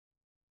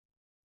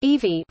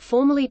EV,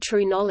 formerly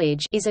True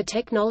Knowledge, is a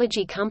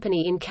technology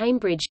company in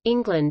Cambridge,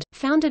 England,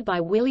 founded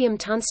by William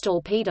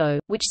Tunstall Pedo,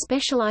 which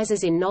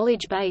specializes in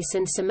knowledge base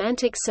and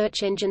semantic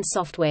search engine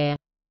software.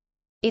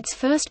 Its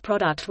first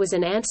product was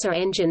an answer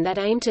engine that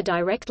aimed to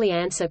directly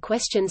answer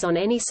questions on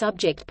any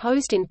subject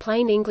posed in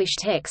plain English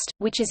text,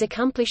 which is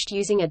accomplished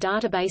using a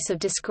database of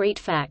discrete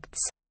facts.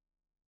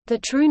 The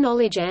True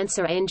Knowledge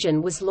Answer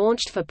Engine was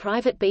launched for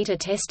private beta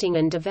testing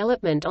and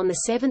development on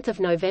 7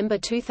 November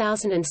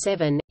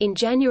 2007. In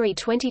January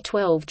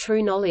 2012,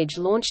 True Knowledge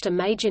launched a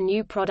major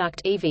new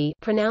product, EV,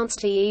 pronounced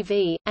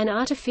EEV, an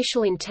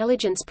artificial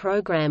intelligence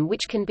program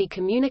which can be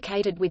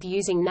communicated with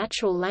using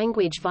natural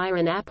language via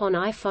an app on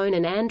iPhone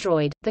and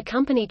Android. The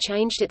company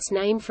changed its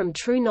name from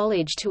True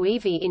Knowledge to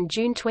EV in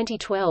June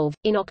 2012.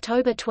 In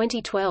October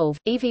 2012,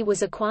 EV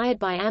was acquired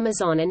by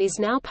Amazon and is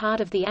now part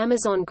of the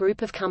Amazon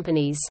group of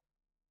companies.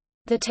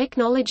 The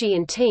technology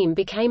and team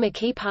became a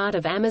key part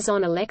of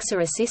Amazon Alexa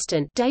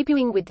Assistant,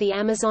 debuting with the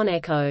Amazon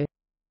Echo.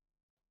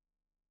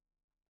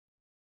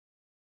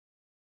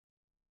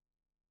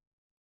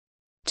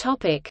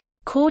 Topic: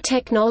 Core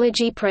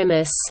technology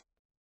premise.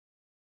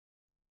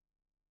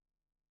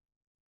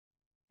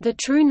 The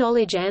True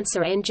Knowledge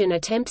Answer Engine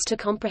attempts to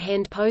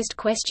comprehend posed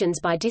questions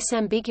by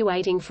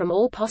disambiguating from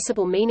all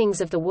possible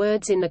meanings of the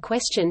words in the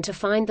question to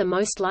find the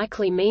most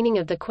likely meaning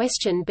of the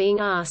question being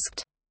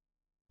asked.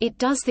 It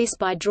does this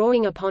by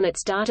drawing upon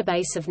its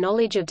database of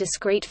knowledge of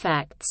discrete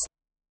facts.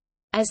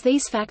 As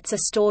these facts are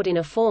stored in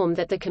a form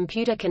that the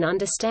computer can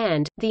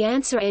understand, the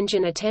answer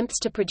engine attempts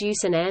to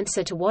produce an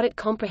answer to what it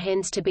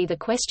comprehends to be the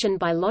question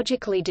by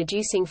logically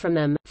deducing from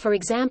them. For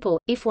example,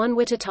 if one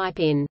were to type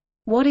in,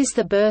 "What is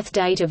the birth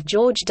date of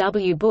George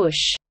W.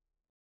 Bush?"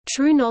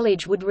 True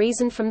Knowledge would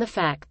reason from the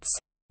facts.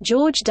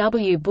 George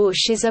W.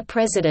 Bush is a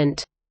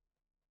president.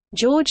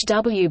 George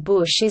W.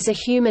 Bush is a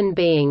human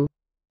being.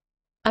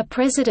 A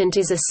president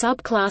is a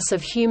subclass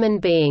of human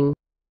being.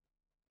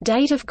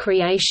 Date of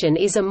creation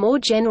is a more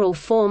general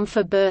form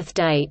for birth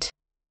date.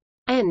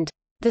 And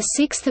the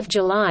 6th of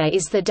July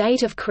is the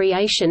date of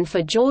creation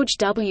for George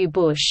W.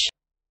 Bush.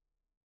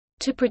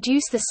 To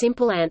produce the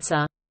simple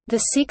answer,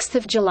 the 6th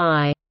of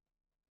July.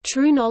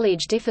 True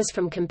Knowledge differs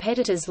from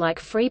competitors like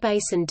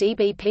Freebase and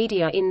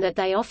DBpedia in that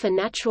they offer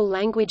natural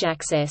language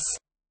access.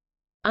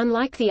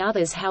 Unlike the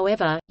others,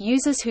 however,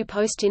 users who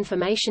post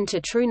information to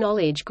True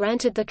Knowledge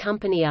granted the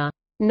company a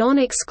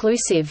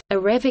non-exclusive,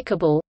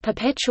 irrevocable,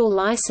 perpetual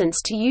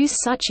license to use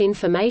such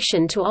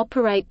information to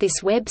operate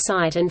this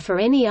website and for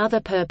any other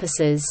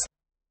purposes.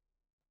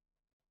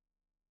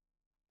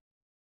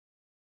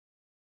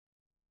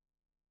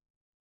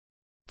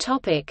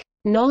 Topic: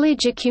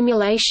 Knowledge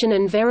accumulation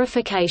and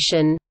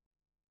verification.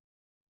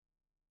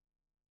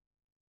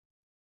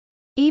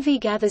 EV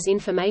gathers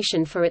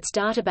information for its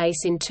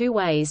database in two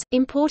ways,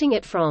 importing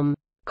it from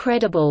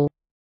credible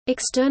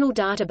external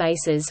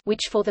databases,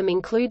 which for them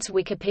includes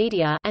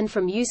Wikipedia, and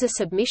from user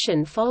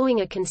submission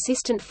following a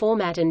consistent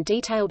format and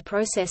detailed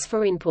process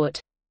for input.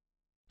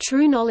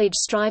 True Knowledge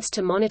strives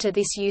to monitor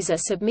this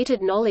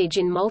user-submitted knowledge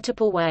in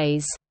multiple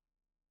ways.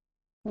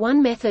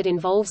 One method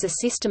involves a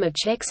system of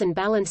checks and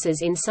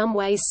balances in some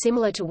ways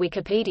similar to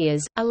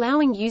Wikipedia's,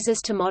 allowing users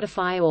to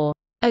modify or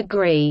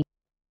agree,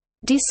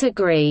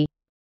 disagree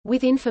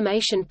with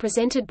information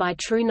presented by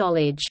True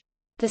Knowledge.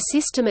 The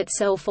system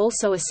itself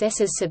also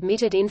assesses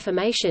submitted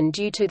information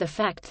due to the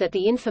fact that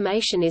the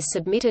information is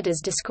submitted as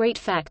discrete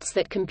facts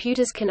that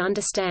computers can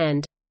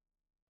understand.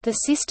 The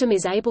system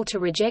is able to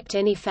reject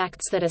any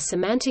facts that are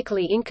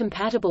semantically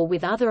incompatible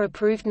with other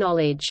approved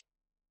knowledge.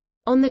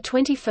 On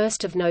 21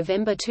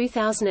 November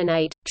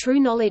 2008, True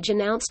Knowledge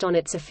announced on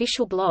its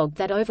official blog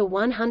that over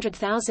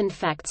 100,000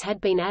 facts had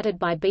been added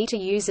by beta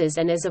users,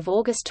 and as of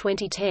August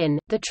 2010,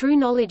 the True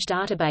Knowledge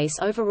database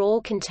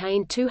overall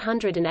contained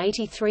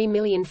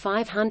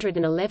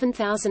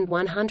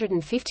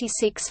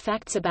 283,511,156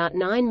 facts about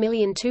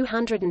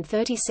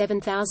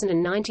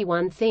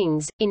 9,237,091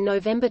 things. In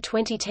November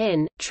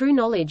 2010, True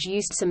Knowledge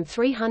used some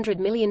 300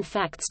 million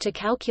facts to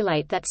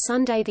calculate that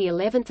Sunday, the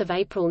 11th of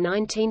April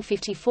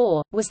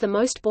 1954, was the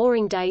most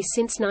boring day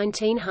since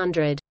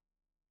 1900.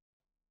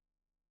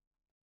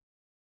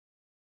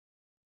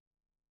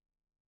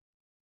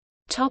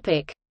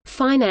 Topic: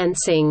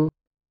 Financing.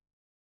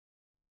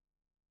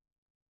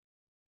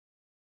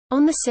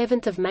 On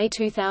 7 May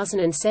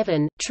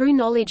 2007, True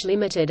Knowledge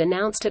Limited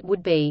announced it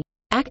would be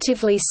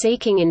actively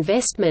seeking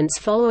investments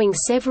following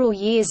several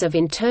years of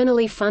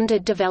internally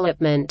funded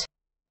development.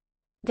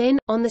 Then,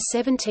 on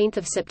 17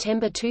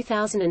 September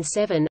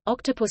 2007,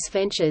 Octopus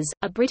Ventures,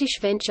 a British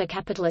venture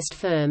capitalist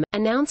firm,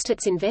 announced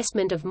its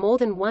investment of more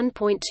than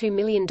 $1.2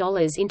 million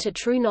into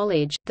True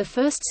Knowledge, the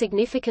first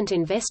significant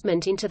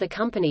investment into the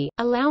company,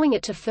 allowing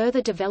it to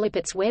further develop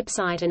its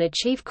website and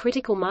achieve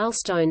critical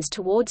milestones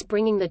towards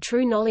bringing the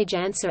True Knowledge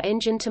Answer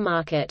Engine to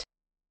market.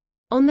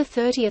 On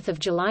 30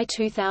 July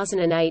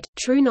 2008,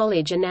 True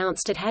Knowledge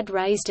announced it had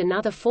raised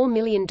another $4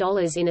 million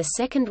in a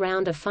second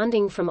round of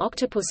funding from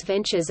Octopus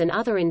Ventures and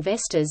other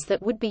investors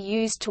that would be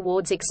used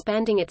towards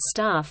expanding its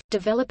staff,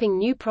 developing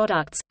new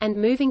products, and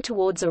moving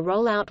towards a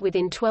rollout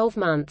within 12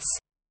 months.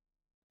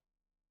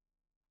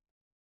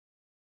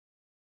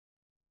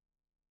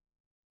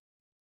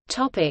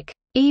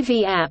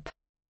 EV app.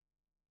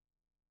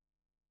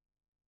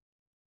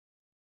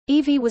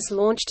 EV was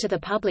launched to the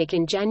public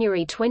in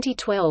January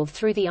 2012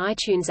 through the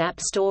iTunes App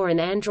Store and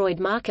Android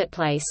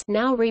Marketplace,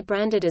 now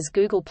rebranded as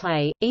Google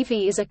Play. EV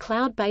is a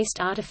cloud-based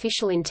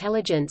artificial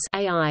intelligence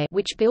 (AI)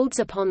 which builds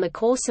upon the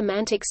core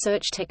semantic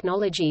search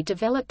technology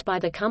developed by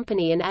the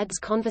company and adds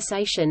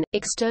conversation,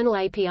 external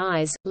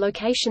APIs,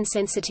 location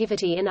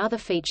sensitivity and other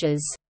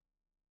features.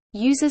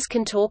 Users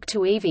can talk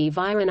to EV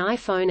via an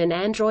iPhone and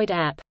Android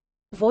app.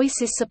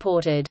 Voice is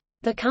supported.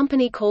 The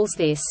company calls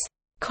this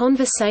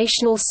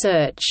conversational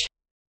search.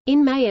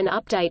 In May, an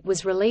update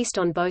was released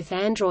on both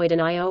Android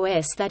and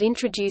iOS that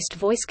introduced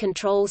voice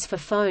controls for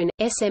phone,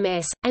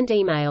 SMS, and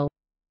email.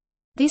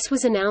 This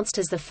was announced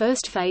as the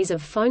first phase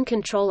of phone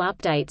control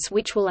updates,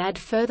 which will add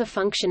further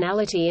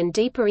functionality and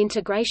deeper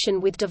integration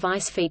with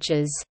device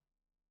features.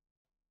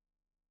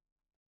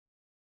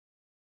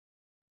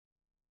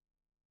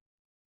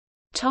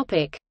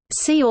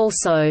 See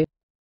also: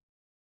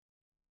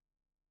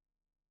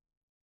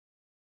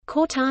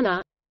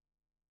 Cortana,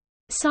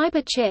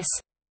 Cyber chess,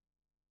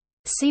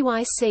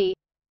 CYC,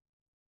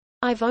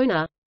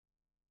 Ivona,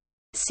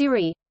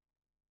 Siri,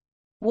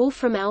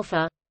 Wolfram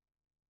Alpha,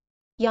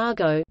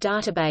 Yago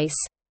database,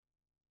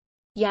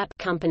 Yap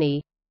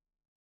company.